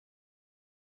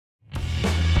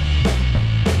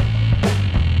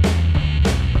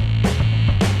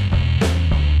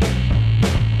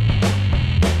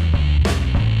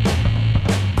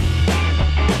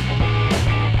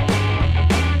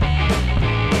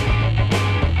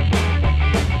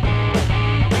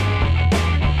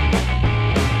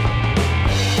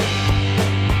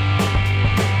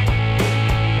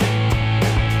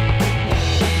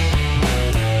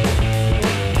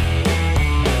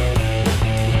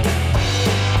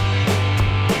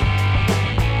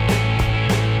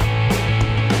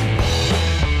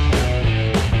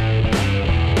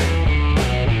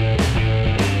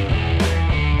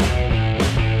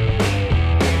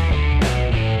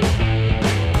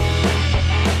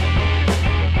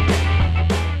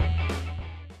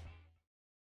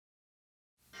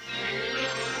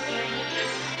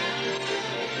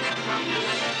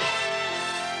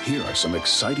some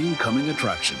exciting coming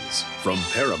attractions from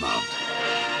Paramount.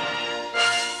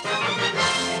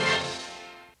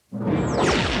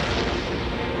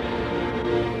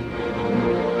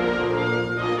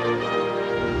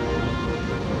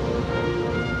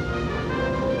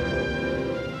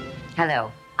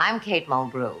 Hello, I'm Kate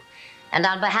Mulgrew, and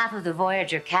on behalf of the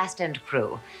Voyager cast and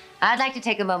crew, I'd like to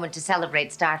take a moment to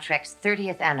celebrate Star Trek's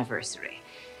 30th anniversary.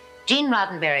 Gene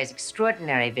Roddenberry's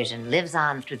extraordinary vision lives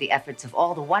on through the efforts of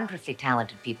all the wonderfully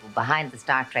talented people behind the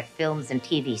Star Trek films and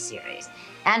TV series,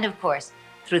 and of course,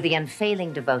 through the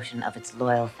unfailing devotion of its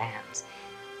loyal fans.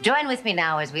 Join with me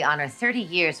now as we honor 30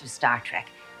 years of Star Trek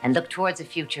and look towards a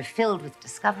future filled with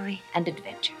discovery and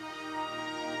adventure.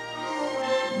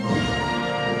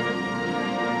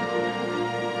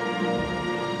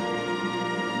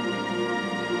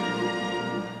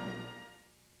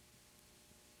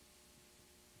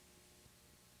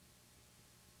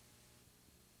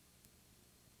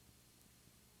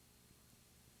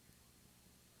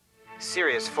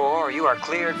 Sirius 4, you are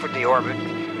cleared for deorbit.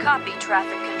 Copy,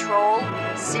 traffic control.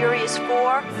 Sirius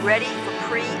 4, ready for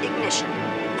pre-ignition.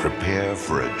 Prepare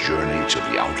for a journey to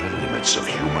the outer limits of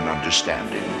human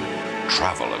understanding.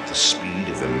 Travel at the speed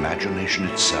of imagination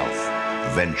itself.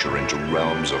 Venture into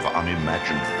realms of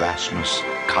unimagined vastness,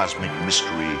 cosmic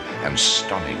mystery, and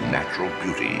stunning natural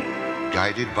beauty.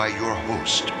 Guided by your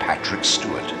host, Patrick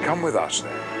Stewart. Come with us,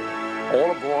 then.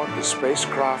 All aboard the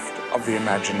spacecraft of the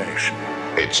imagination.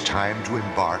 It's time to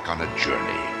embark on a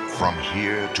journey from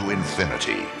here to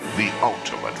infinity, the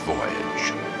ultimate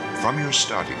voyage. From your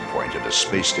starting point at a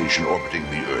space station orbiting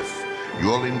the Earth,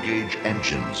 you'll engage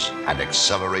engines and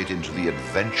accelerate into the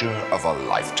adventure of a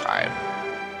lifetime.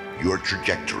 Your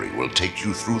trajectory will take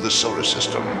you through the solar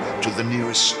system to the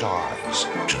nearest stars,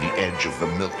 to the edge of the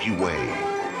Milky Way.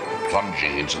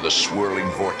 Plunging into the swirling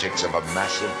vortex of a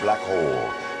massive black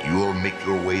hole, you'll make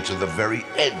your way to the very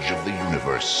edge of the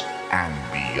universe and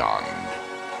beyond.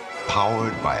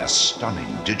 Powered by a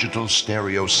stunning digital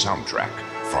stereo soundtrack,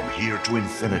 From Here to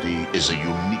Infinity is a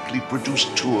uniquely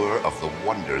produced tour of the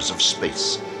wonders of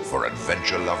space for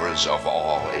adventure lovers of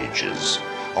all ages,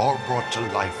 all brought to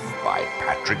life by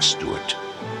Patrick Stewart.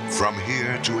 From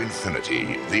Here to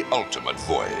Infinity, the ultimate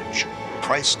voyage,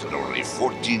 priced at only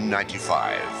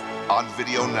 $14.95. On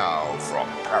video now from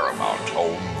Paramount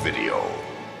Home Video.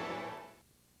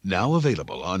 Now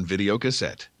available on video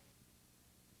cassette.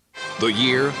 The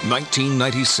year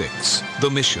 1996. The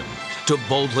mission, to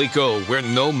boldly go where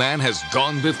no man has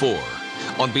gone before.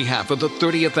 On behalf of the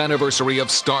 30th anniversary of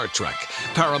Star Trek,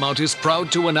 Paramount is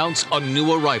proud to announce a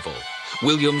new arrival.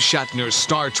 William Shatner's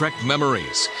Star Trek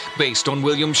Memories, based on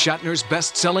William Shatner's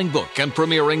best-selling book and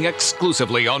premiering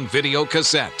exclusively on video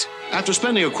cassette. After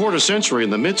spending a quarter century in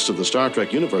the midst of the Star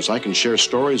Trek universe, I can share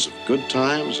stories of good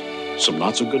times, some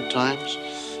not so good times,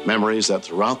 memories that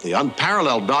throughout the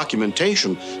unparalleled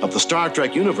documentation of the Star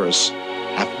Trek universe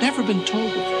have never been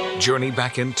told before. Journey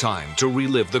back in time to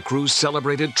relive the crew's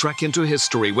celebrated trek into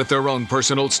history with their own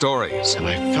personal stories. And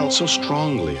I felt so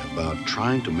strongly about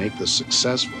trying to make this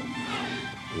successful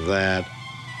that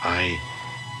I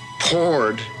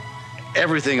poured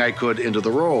everything I could into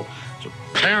the role. So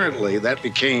apparently that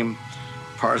became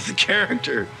part of the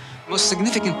character. The most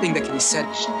significant thing that can be said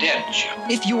is Dead, Jim.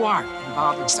 if you are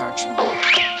involved in Star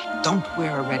Trek, don't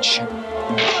wear a red shirt.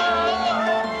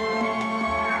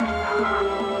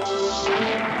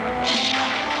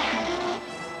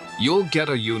 You'll get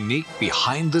a unique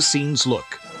behind-the-scenes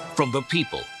look from the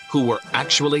people who were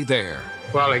actually there.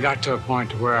 Well, it got to a point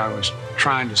to where I was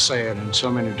trying to say it in so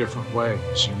many different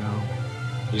ways, you know.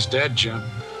 He's dead, Jim.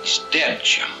 He's dead,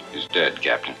 Jim. He's dead,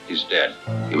 Captain. He's dead.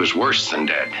 He was worse than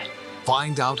dead.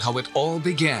 Find out how it all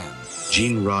began.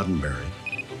 Gene Roddenberry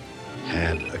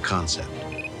had a concept.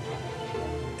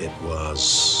 It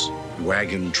was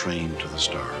Wagon Train to the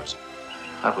Stars.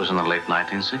 That was in the late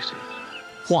 1960s.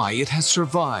 Why it has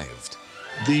survived.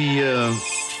 The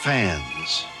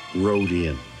fans rode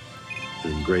in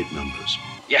great numbers.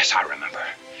 Yes, I remember.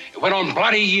 It went on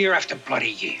bloody year after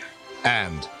bloody year.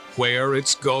 And where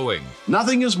it's going.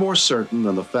 Nothing is more certain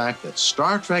than the fact that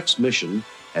Star Trek's mission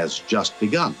has just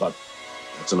begun, but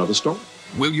that's another story.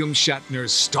 William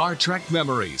Shatner's Star Trek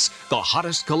Memories, the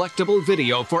hottest collectible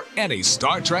video for any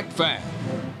Star Trek fan.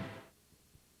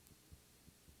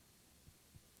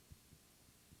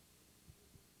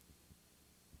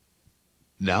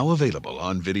 Now available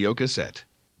on video cassette.